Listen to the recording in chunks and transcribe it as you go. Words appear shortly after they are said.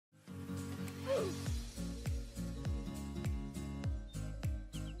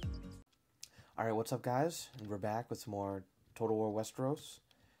Alright, what's up guys? And we're back with some more Total War Westeros.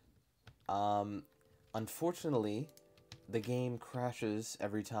 Unfortunately, the game crashes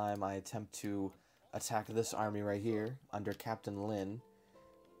every time I attempt to attack this army right here, under Captain Lin.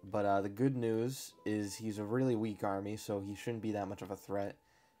 But the good news is he's a really weak army, so he shouldn't be that much of a threat.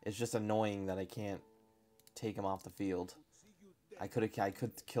 It's just annoying that I can't take him off the field. I could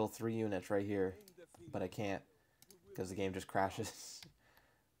kill 3 units right here, but I can't, because the game just crashes.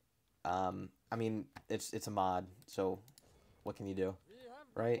 I mean, it's a mod, so what can you do,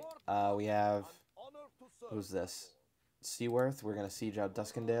 right? We have, who's this? Seaworth. We're gonna siege out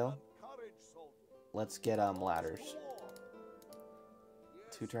Duskendale. Let's get ladders.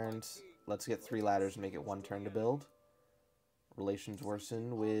 2 turns. Let's get 3 ladders and make it 1 turn to build. Relations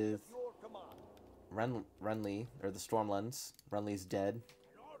worsen with Renly, or the Stormlands. Renly's dead.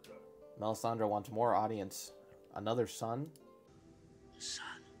 Melisandre wants more audience. Another son? Son.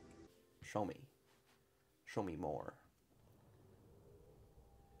 Show me. Show me more.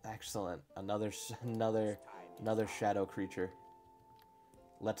 Excellent. Another shadow creature.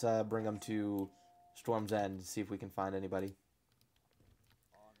 Let's bring him to Storm's End and see if we can find anybody.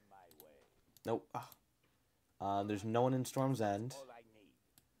 Nope. There's no one in Storm's End.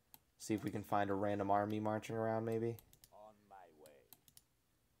 See if we can find a random army marching around, maybe.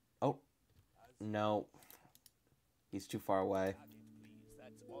 Oh. No. He's too far away.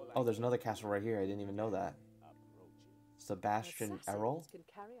 Oh, there's another castle right here. I didn't even know that. Sebastian Errol?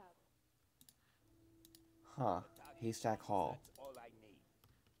 Huh. Haystack Hall.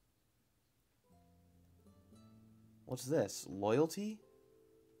 What's this? Loyalty?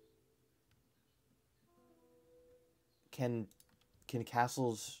 Can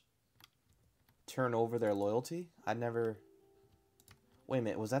castles turn over their loyalty? I never... Wait a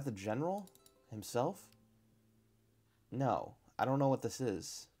minute, was that the general himself? No, I don't know what this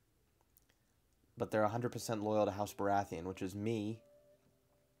is. But they're 100% loyal to House Baratheon, which is me.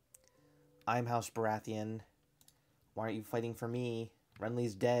 I'm House Baratheon. Why aren't you fighting for me?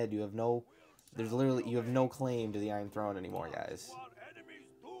 Renly's dead. You have no... There's literally... You have no claim to the Iron Throne anymore, guys.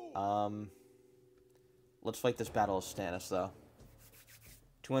 Let's fight this Battle of Stannis, though.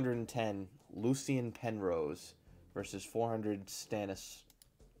 210. Lucian Penrose versus 400 Stannis.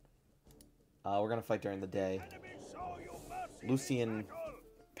 We're gonna fight during the day. Lucian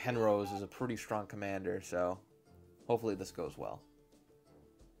Penrose is a pretty strong commander, so hopefully this goes well.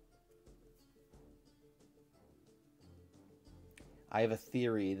 I have a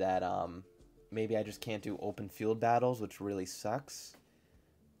theory that maybe I just can't do open field battles, which really sucks.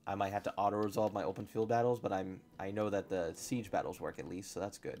 I might have to auto-resolve my open field battles, but I know that the siege battles work at least, so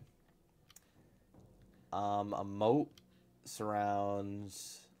that's good. A moat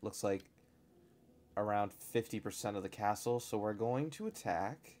surrounds, looks like, around 50% of the castle, so we're going to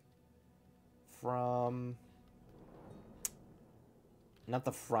attack from... Not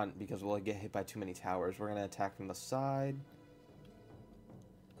the front, because we'll get hit by too many towers. We're going to attack from the side.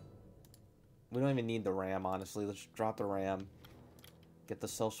 We don't even need the ram, honestly. Let's drop the ram. Get the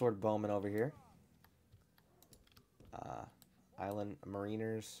sellsword bowman over here. Island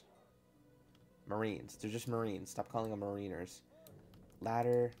mariners. Marines. They're just marines. Stop calling them mariners.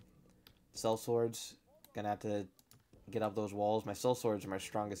 Ladder. Sellswords. Gonna have to get up those walls. My sellswords are my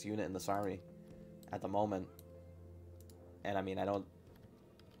strongest unit in this army at the moment. And I mean,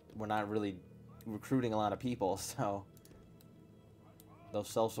 we're not really recruiting a lot of people, so those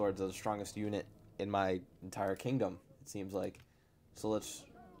sellswords are the strongest unit in my entire kingdom, it seems like. So let's...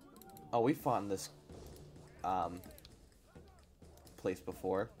 Oh, we fought in this place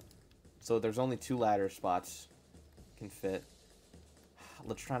before. So there's only 2 ladder spots can fit.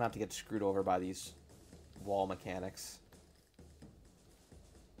 Let's try not to get screwed over by these wall mechanics.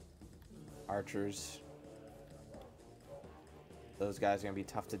 Archers. Those guys are going to be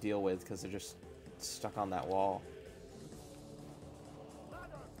tough to deal with because they're just stuck on that wall.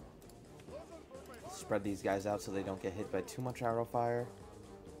 Spread these guys out so they don't get hit by too much arrow fire.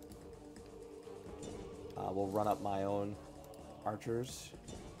 We'll run up my own archers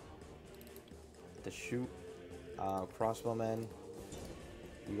to shoot. Crossbowmen.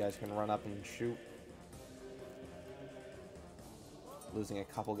 You guys can run up and shoot. Losing a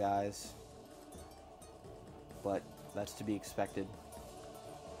couple guys, but that's to be expected.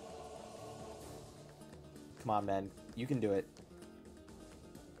 Come on, man. You can do it.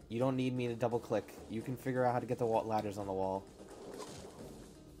 You don't need me to double click. You can figure out how to get the ladders on the wall.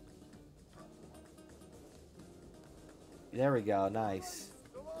 There we go. Nice.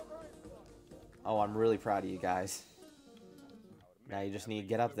 Oh, I'm really proud of you guys. Now you just need to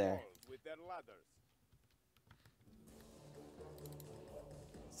get up there.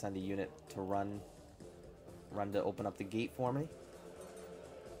 send a unit to run to open up the gate for me.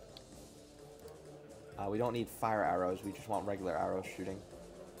 We don't need fire arrows, we just want regular arrows shooting.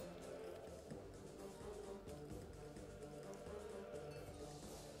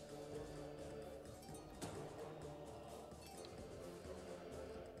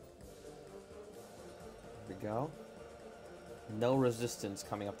 There we go. No resistance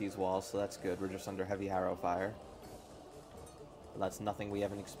coming up these walls, so that's good. We're just under heavy arrow fire. That's nothing we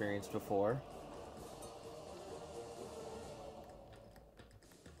haven't experienced before.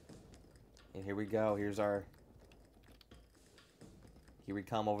 And here we go. Here we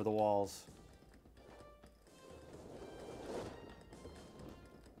come over the walls.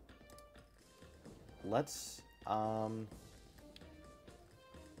 Let's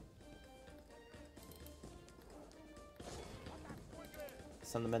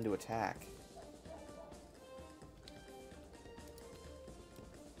send the men to attack.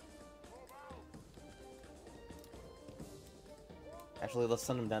 Actually, let's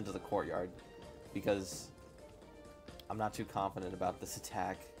send them down to the courtyard, because I'm not too confident about this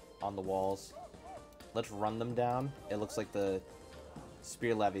attack on the walls. Let's run them down. It looks like the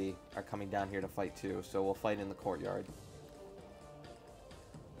spear levy are coming down here to fight too, so we'll fight in the courtyard.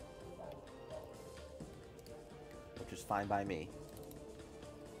 Which is fine by me.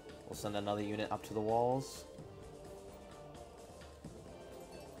 We'll send another unit up to the walls.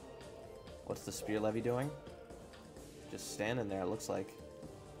 What's the spear levy doing? Just standing there, it looks like.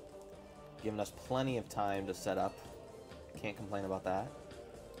 Giving us plenty of time to set up. Can't complain about that.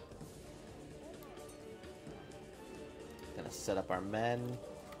 Gonna set up our men.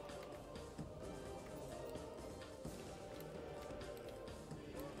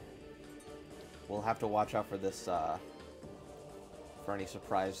 We'll have to watch out for this, for any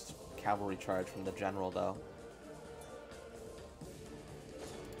surprise cavalry charge from the general, though.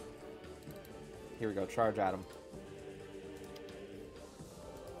 Here we go, charge at him.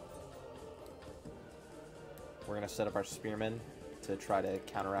 We're going to set up our spearmen to try to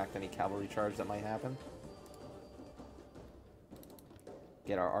counteract any cavalry charge that might happen.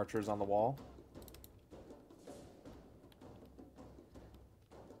 Get our archers on the wall.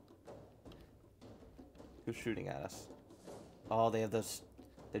 Who's shooting at us? Oh, they have this...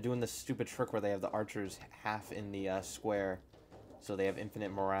 They're doing this stupid trick where they have the archers half in the square, so they have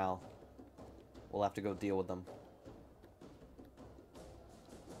infinite morale. We'll have to go deal with them.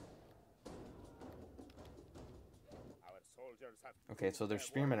 Okay, so their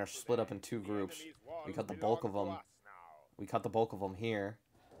spearmen are split up in two groups. We cut the bulk of them. We cut the bulk of them here.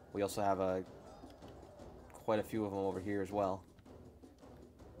 We also have quite a few of them over here as well.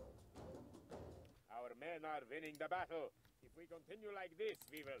 Our men are winning the battle. If we continue like this,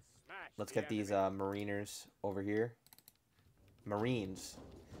 we will smash. Let's get these mariners over here. Marines.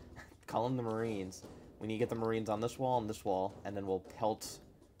 Call them the Marines. We need to get the Marines on this wall and this wall, and then we'll pelt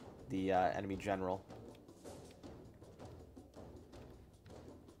the enemy general.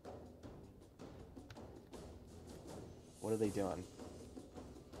 What are they doing?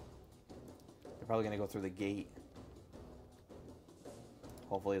 They're probably going to go through the gate.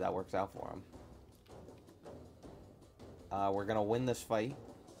 Hopefully that works out for them. We're going to win this fight,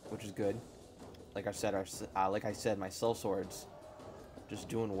 which is good. Like I said, my sellswords just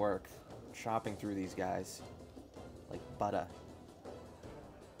doing work. Chopping through these guys like butter.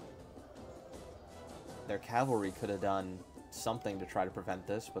 Their cavalry could have done something to try to prevent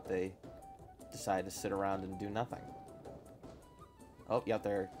this, but they decided to sit around and do nothing. Oh, yep,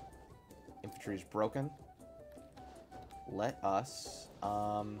 their infantry's broken. Let us,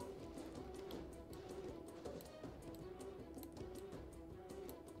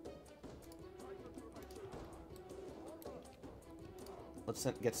 let's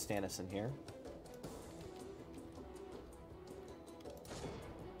get Stannis in here.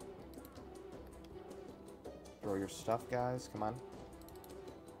 Throw your stuff, guys. Come on.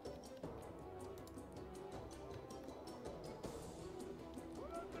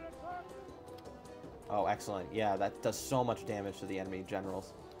 Oh, excellent. Yeah, that does so much damage to the enemy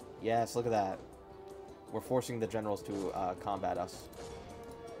generals. Yes, look at that. We're forcing the generals to combat us.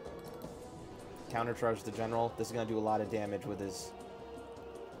 Countercharge the general. This is going to do a lot of damage with his...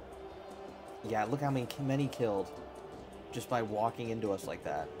 Yeah, look how many killed just by walking into us like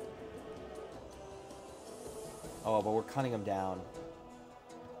that. Oh, but we're cutting them down.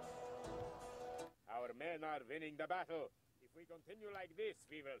 Our men are winning the battle. If we continue like this,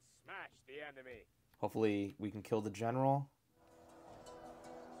 we will smash the enemy. Hopefully we can kill the general.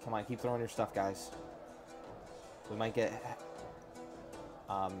 Come on, keep throwing your stuff, guys. We might get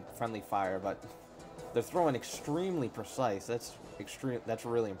friendly fire, but They're throwing extremely precise. That's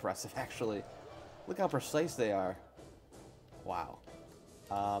really impressive, actually. Look how precise they are. Wow.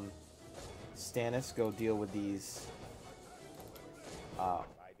 Stannis, go deal with these.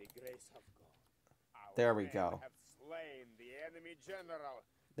 There we go.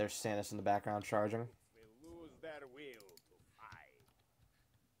 There's Stannis in the background charging. Will lose their will to fight.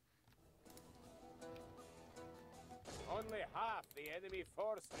 Only half the enemy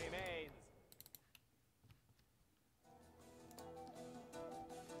force remains.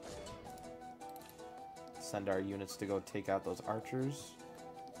 Send our units to go take out those archers,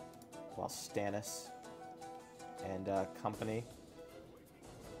 while Stannis and company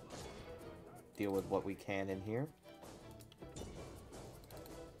deal with what we can in here.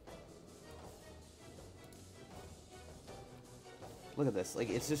 Look at this. Like,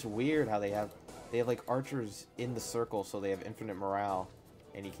 it's just weird how they have like archers in the circle, so they have infinite morale,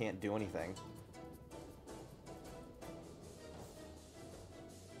 and you can't do anything.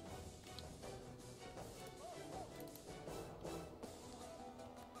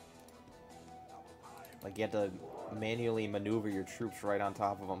 Like, you have to manually maneuver your troops right on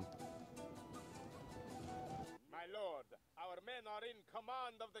top of them. My lord, our men are in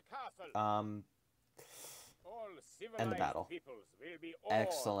command of the castle. All End the battle. peoples will be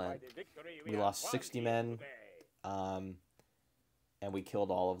Excellent. by the victory We lost 60 men, today. and we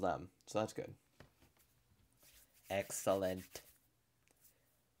killed all of them. So that's good. Excellent.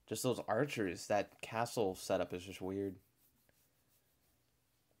 Just those archers, that castle setup is just weird.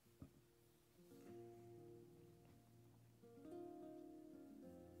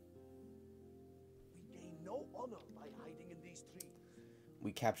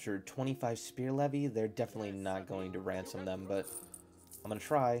 We captured 25 spear levy. They're definitely not going to ransom them, but I'm going to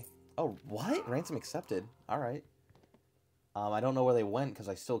try. Oh, what? Ransom accepted. All right. I don't know where they went because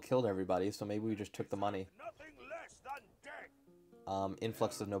I still killed everybody, so maybe we just took the money.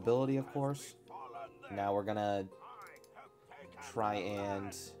 Influx of nobility, of course. Now we're going to try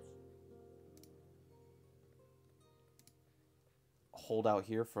and hold out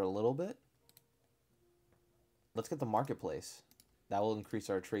here for a little bit. Let's get the marketplace. That will increase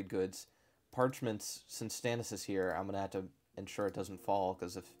our trade goods. Parchments, since Stannis is here, I'm going to have to ensure it doesn't fall,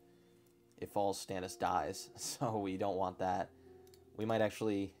 because if it falls, Stannis dies. So we don't want that. We might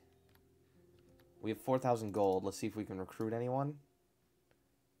actually... We have 4,000 gold. Let's see if we can recruit anyone.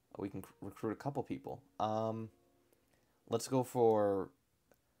 We can recruit a couple people. Let's go for...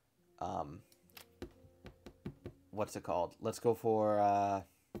 what's it called? Let's go for...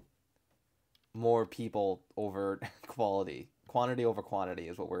 more people over quality. Quantity over quantity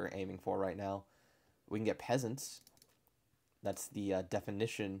is what we're aiming for right now. We can get peasants. That's the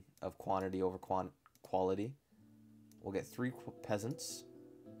definition of quantity over quality. We'll get 3 peasants.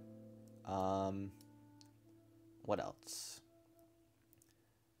 What else?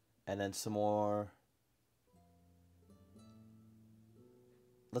 And then some more...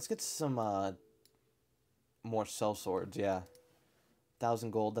 Let's get some more sellswords, yeah.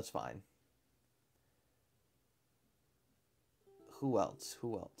 1,000 gold, that's fine. Who else?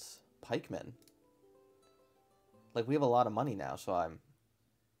 Who else? Pikemen. Like, we have a lot of money now, so I'm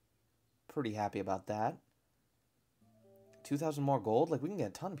pretty happy about that. 2,000 more gold? Like, we can get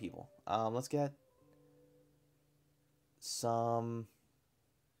a ton of people. Let's get some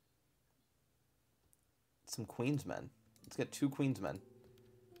Queensmen. Let's get 2 Queensmen.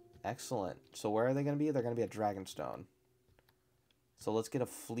 Excellent. So where are they going to be? They're going to be at Dragonstone. So let's get a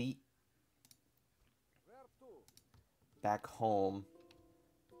fleet back home.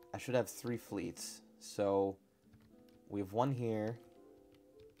 I should have 3 fleets. So we have 1 here,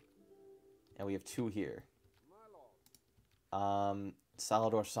 and we have 2 here.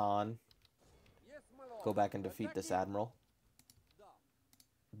 Salador San, go back and defeat this admiral.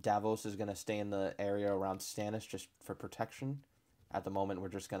 Davos is going to stay in the area around Stannis just for protection. At the moment, we're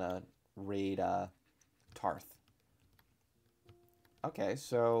just going to raid Tarth. Okay,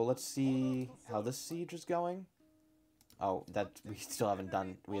 so let's see how this siege is going. Oh, that we still haven't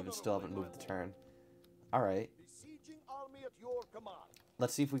done. Still haven't moved the turn. All right.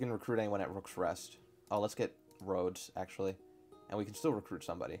 Let's see if we can recruit anyone at Rook's Rest. Oh, let's get Rhodes actually, and we can still recruit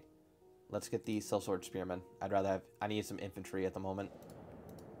somebody. Let's get the sellsword spearmen. I need some infantry at the moment,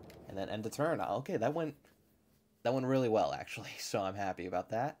 and then end the turn. Okay, that went really well actually. So I'm happy about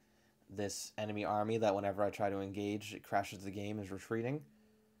that. This enemy army that whenever I try to engage, it crashes the game, is retreating.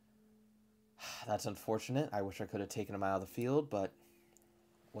 That's unfortunate. I wish I could have taken him out of the field, but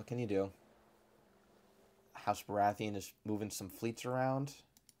what can you do? House Baratheon is moving some fleets around.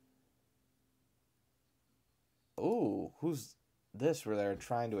 Ooh, who's this where they're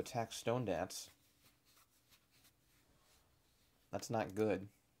trying to attack Stone Dance? That's not good,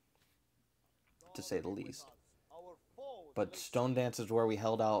 to say the least. But Stone Dance is where we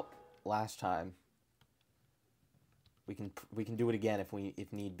held out last time. We can do it again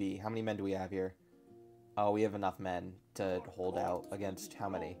if need be. How many men do we have here? Oh, we have enough men to hold out against how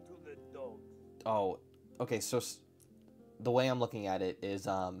many? Oh, okay, so the way I'm looking at it is,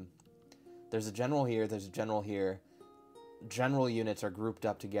 there's a general here, there's a general here. General units are grouped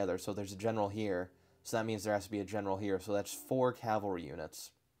up together, so there's a general here, so that means there has to be a general here, so that's 4 cavalry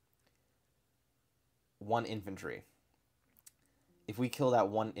units. 1 infantry. If we kill that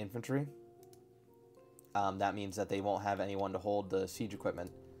 1 infantry, that means that they won't have anyone to hold the siege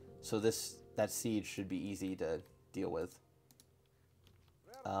equipment. So that siege should be easy to deal with.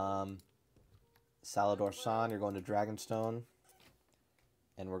 Salador San, you're going to Dragonstone.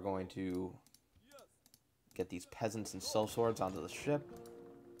 And we're going to get these peasants and sellswords onto the ship.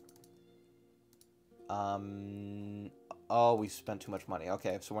 Oh, we spent too much money.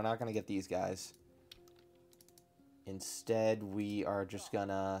 Okay, so we're not going to get these guys. Instead, we are just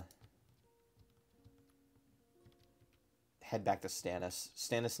gonna head back to Stannis.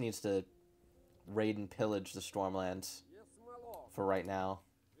 Stannis needs to raid and pillage the Stormlands for right now.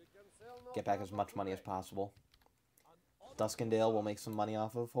 Get back as much money as possible. Duskendale will make some money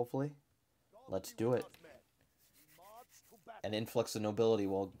off of, hopefully. Let's do it. An influx of nobility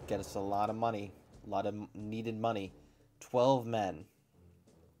will get us a lot of money. A lot of needed money. 12 men.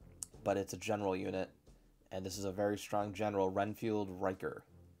 But it's a general unit. And this is a very strong general, Renfield Riker.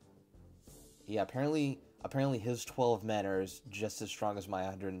 Yeah, apparently his 12 men are just as strong as my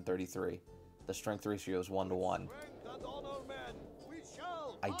 133. The strength ratio is 1-to-1.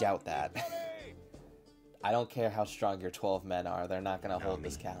 I doubt that. I don't care how strong your 12 men are. They're not going to hold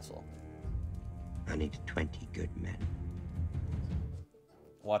this castle. I need 20 good men.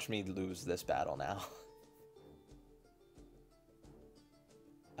 Watch me lose this battle now.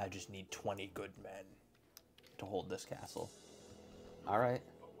 I just need 20 good men to hold this castle. Alright.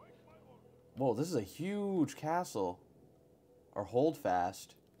 Whoa, this is a huge castle. Or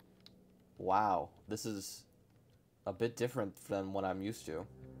holdfast. Wow, this is a bit different than what I'm used to.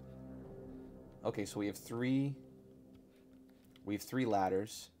 Okay, so we have three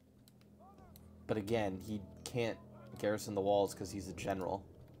ladders. But again, he can't garrison the walls because he's a general.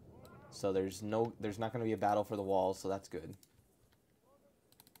 So there's not going to be a battle for the walls, so that's good.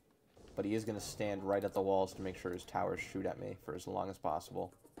 But he is going to stand right at the walls to make sure his towers shoot at me for as long as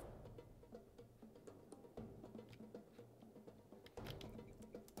possible.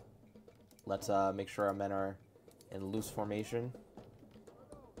 Let's make sure our men are in loose formation.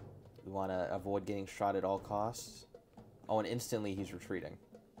 We want to avoid getting shot at all costs. Oh, and instantly he's retreating.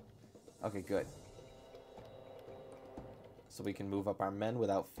 Okay, good. So we can move up our men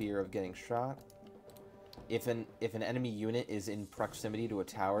without fear of getting shot. If an enemy unit is in proximity to a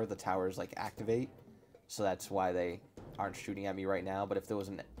tower, the towers like activate. So that's why they aren't shooting at me right now. But if there was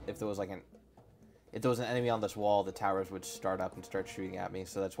an enemy on this wall, the towers would start up and start shooting at me.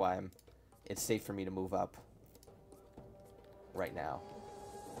 So that's why it's safe for me to move up right now.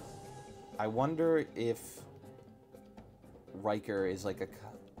 I wonder if Riker is like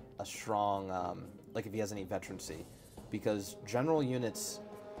a strong, like if he has any veterancy. Because general units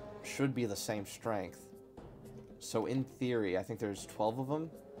should be the same strength. So in theory, I think there's 12 of them.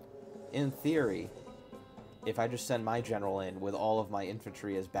 In theory, if I just send my general in with all of my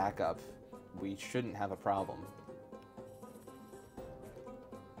infantry as backup, we shouldn't have a problem.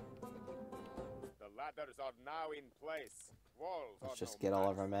 The ladders are now in place. Walls Let's just get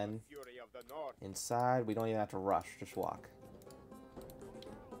all of our men fury of the north. inside. We don't even have to rush, just walk.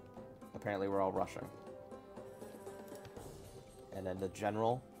 Apparently we're all rushing. And then the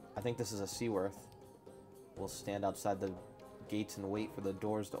general, I think this is a Seaworth, will stand outside the gates and wait for the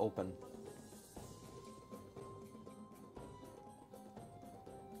doors to open.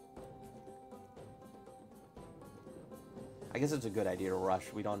 I guess it's a good idea to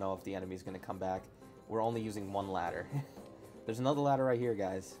rush. We don't know if the enemy's going to come back. We're only using one ladder. There's another ladder right here,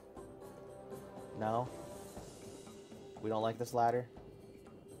 guys. No? We don't like this ladder?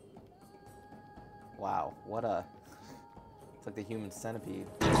 Wow, what a... It's like the human centipede.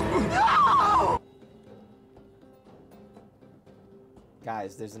 No!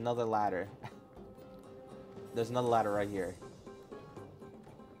 Guys, there's another ladder. There's another ladder right here.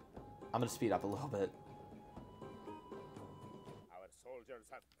 I'm gonna speed up a little bit. Our soldiers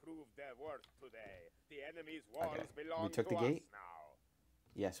have proved their worth today. The enemy's walls belong We took to the gate? us now.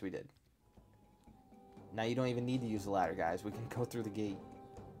 Yes, we did. Now you don't even need to use the ladder, guys. We can go through the gate.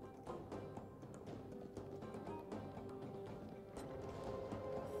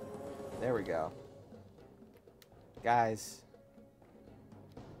 There we go. Guys,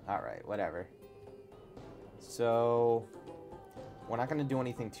 Alright, whatever. So, we're not going to do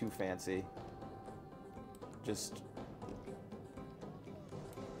anything too fancy. Just...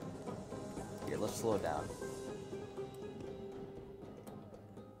 Here, let's slow it down.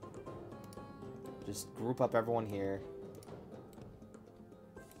 Just group up everyone here.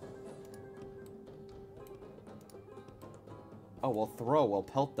 Oh, we'll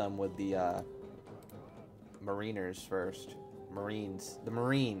pelt them with the, Mariners first. Marines. The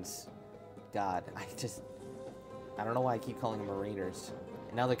Marines. God, I don't know why I keep calling them Mariners.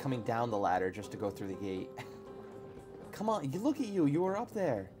 And now they're coming down the ladder just to go through the gate. Come on, look at you. You were up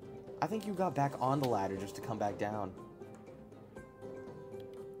there. I think you got back on the ladder just to come back down.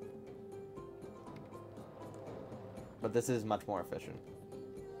 But this is much more efficient.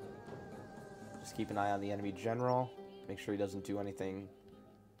 Just keep an eye on the enemy general. Make sure he doesn't do anything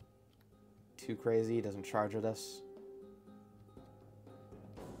too crazy. He doesn't charge at us.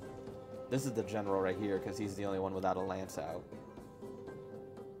 This is the general right here, because he's the only one without a lance out.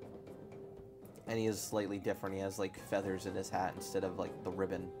 And he is slightly different. He has, like, feathers in his hat instead of, like, the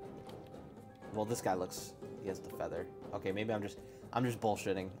ribbon. Well, this guy looks... He has the feather. Okay, maybe I'm just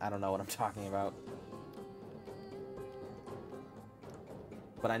bullshitting. I don't know what I'm talking about.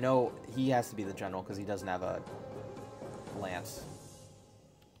 But I know he has to be the general, because he doesn't have a lance.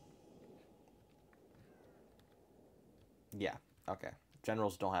 Yeah, okay.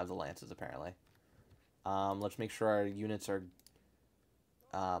 Generals don't have the lances, apparently. Let's make sure our units are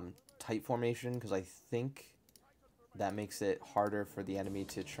tight formation, because I think that makes it harder for the enemy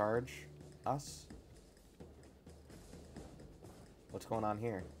to charge us. What's going on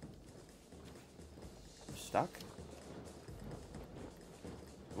here? I'm stuck?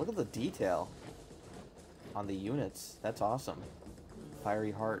 Look at the detail on the units. That's awesome.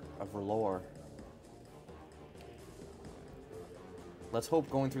 Fiery Heart of R'hllor. Let's hope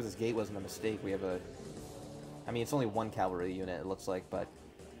going through this gate wasn't a mistake. We have a... I mean, it's only one cavalry unit, it looks like, but...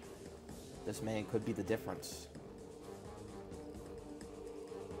 This man could be the difference.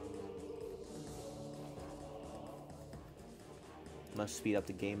 Let's speed up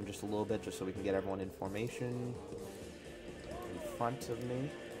the game just a little bit, just so we can get everyone in formation. In front of me.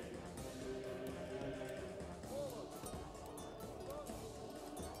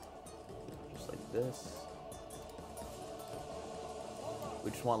 Just like this. We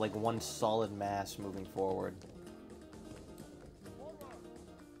just want, like, one solid mass moving forward.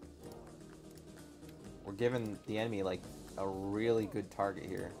 We're giving the enemy, like, a really good target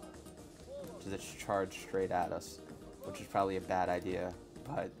here to just charge straight at us, which is probably a bad idea,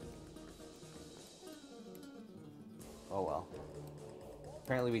 but... Oh well.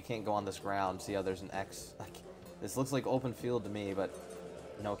 Apparently we can't go on this ground. See how there's an X? Like, this looks like open field to me, but...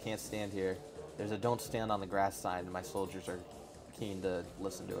 No, can't stand here. There's a don't stand on the grass sign, and my soldiers are... keen to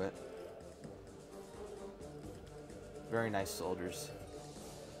listen to it. Very nice soldiers.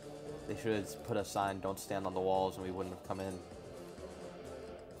 They should have put a sign, don't stand on the walls, and we wouldn't have come in.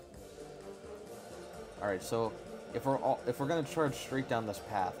 Alright, so if we're gonna charge straight down this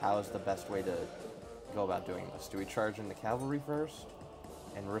path, how is the best way to go about doing this? Do we charge in the cavalry first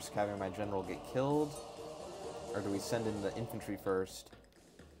and risk having my general get killed? Or do we send in the infantry first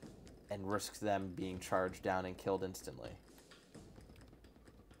and risk them being charged down and killed instantly?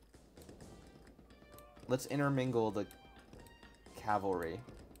 Let's intermingle the cavalry.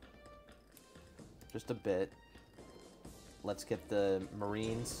 Just a bit. Let's get the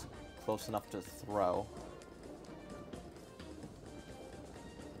Marines close enough to throw.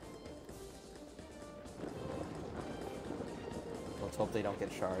 Let's hope they don't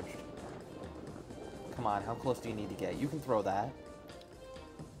get charged. Come on, how close do you need to get? You can throw that.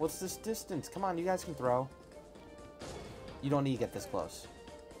 What's this distance? Come on, you guys can throw. You don't need to get this close.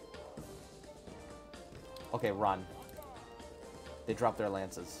 Okay, run. They dropped their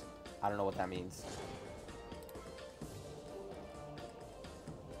lances. I don't know what that means.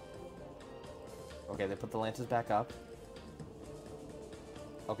 Okay, they put the lances back up.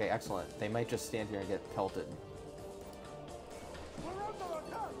 Okay, excellent. They might just stand here and get pelted.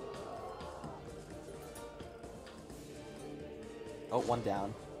 Oh, one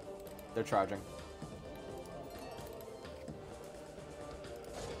down. They're charging.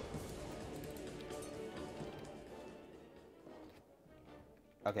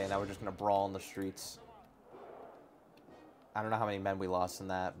 Okay, now we're just gonna brawl in the streets. I don't know how many men we lost in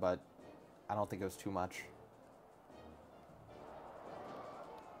that, but I don't think it was too much.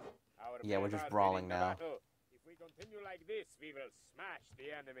 Yeah, we're just brawling now. If we continue like this, we will smash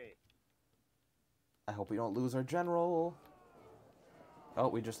the enemy. I hope we don't lose our general. Oh,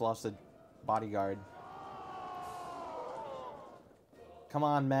 we just lost a bodyguard. Come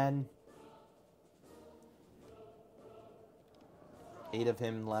on, men. 8 of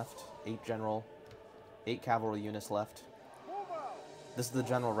him left. 8 general. 8 cavalry units left. This is the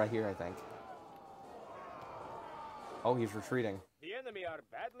general right here, I think. Oh, he's retreating. The enemy are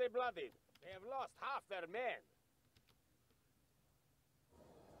badly blooded. They have lost half their men.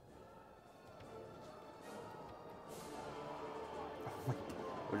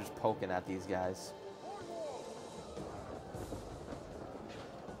 We're just poking at these guys.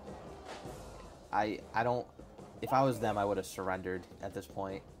 I don't... If I was them, I would have surrendered at this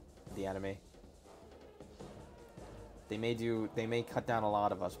point. The enemy. They may cut down a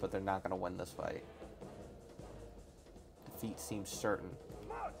lot of us, but they're not going to win this fight. Defeat seems certain.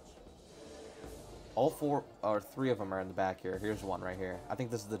 All 4 or 3 of them are in the back here. Here's one right here. I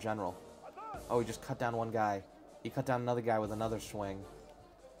think this is the general. Oh, he just cut down one guy. He cut down another guy with another swing.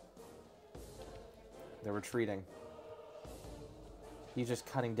 They're retreating. He's just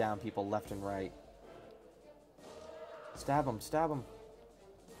cutting down people left and right. Stab him, stab him.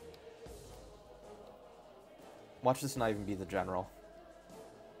 Watch this not even be the general.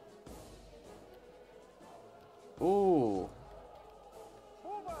 Ooh.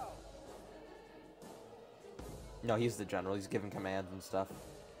 No, he's the general. He's giving commands and stuff.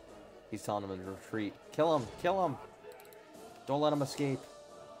 He's telling them to retreat. Kill him! Kill him! Don't let him escape.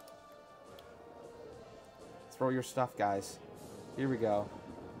 Throw your stuff, guys. Here we go.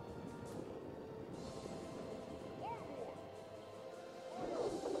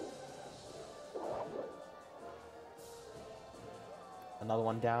 Another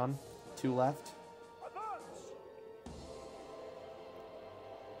one down. 2 left.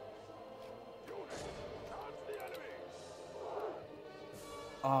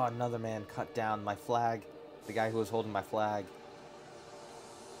 Oh, another man cut down my flag. The guy who was holding my flag.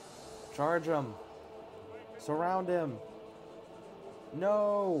 Charge him. Surround him.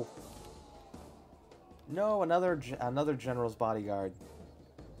 No. No, another general's bodyguard.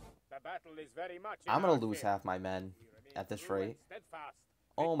 The battle is very much I'm going to lose half my men at this rate.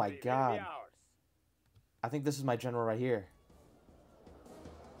 Oh my god. I think this is my general right here.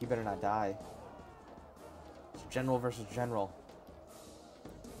 He better not die. It's general versus general.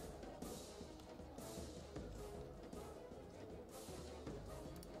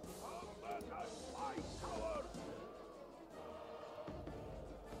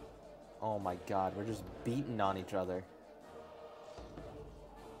 Oh my god, we're just beating on each other.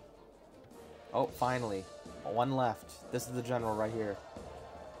 Oh, finally. 1 left. This is the general right here.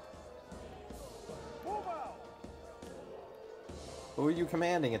 Who are you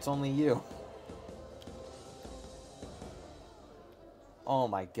commanding? It's only you. Oh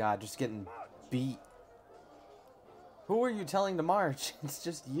my god, just getting beat. Who are you telling to march? It's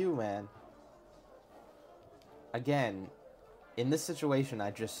just you, man. Again, in this situation,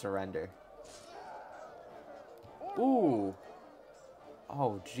 I just surrender. Ooh.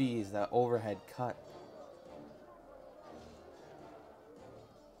 Oh, jeez, that overhead cut.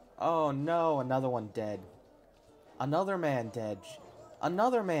 Oh, no, another one dead. Another man dead.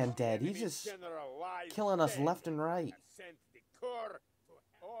 Another man dead. He's just killing us left and right.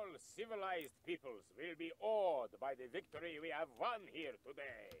 All civilized peoples will be awed by the victory we have won here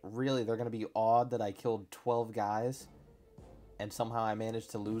today. Really, they're going to be awed that I killed 12 guys? And somehow I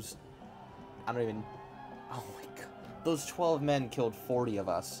managed to lose... I don't even... Oh my god. Those 12 men killed 40 of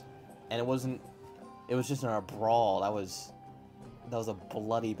us. And it wasn't... It was just in a brawl. That was a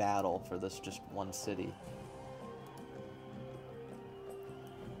bloody battle for this just one city.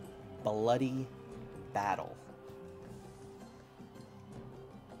 Bloody battle.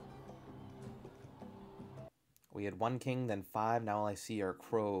 We had 1 king, then 5. Now all I see are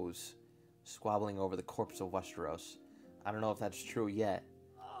crows squabbling over the corpse of Westeros. I don't know if that's true yet,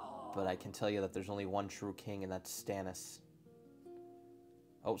 but I can tell you that there's only 1 true king, and that's Stannis.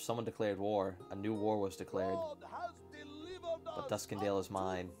 Oh, someone declared war. A new war was declared. But Duskendale is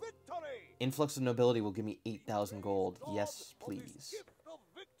mine. Influx of nobility will give me 8,000 gold. Yes, please.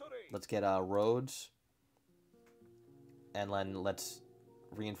 Let's get roads. And then let's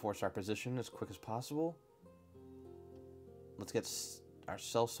reinforce our position as quick as possible. Let's get our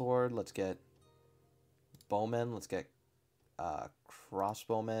sellsword. Let's get bowmen. Let's get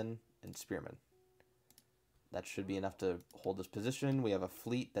crossbowmen and spearmen. That should be enough to hold this position. We have a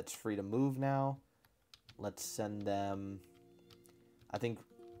fleet that's free to move now. Let's send them... I think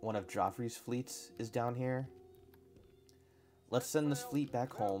one of Joffrey's fleets is down here. Let's send this fleet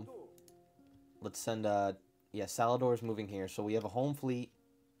back home. Let's send, yeah, Salador's moving here. So we have a home fleet.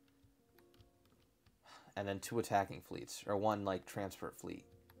 And then 2 attacking fleets. Or 1, like, transport fleet,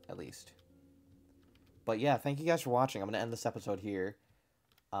 at least. But yeah, thank you guys for watching. I'm going to end this episode here.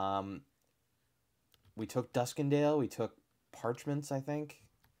 We took Duskendale. We took Parchments, I think.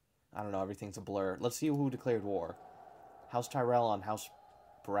 I don't know. Everything's a blur. Let's see who declared war. House Tyrell on House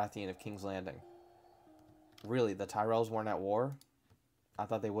Baratheon of King's Landing. Really, the Tyrells weren't at war? I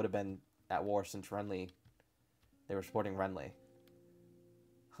thought they would have been at war since Renly. They were supporting Renly.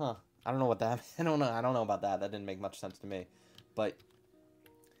 Huh. I don't know what that... I don't know about that. That didn't make much sense to me. But,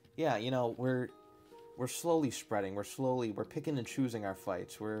 yeah, you know, we're slowly spreading. We're picking and choosing our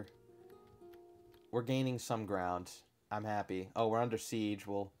fights. We're gaining some ground. I'm happy. Oh, we're under siege.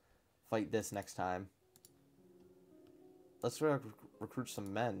 We'll fight this next time. Let's recruit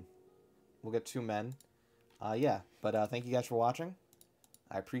some men. We'll get 2 men. Yeah, but thank you guys for watching.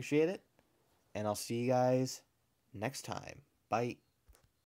 I appreciate it. And I'll see you guys next time. Bye.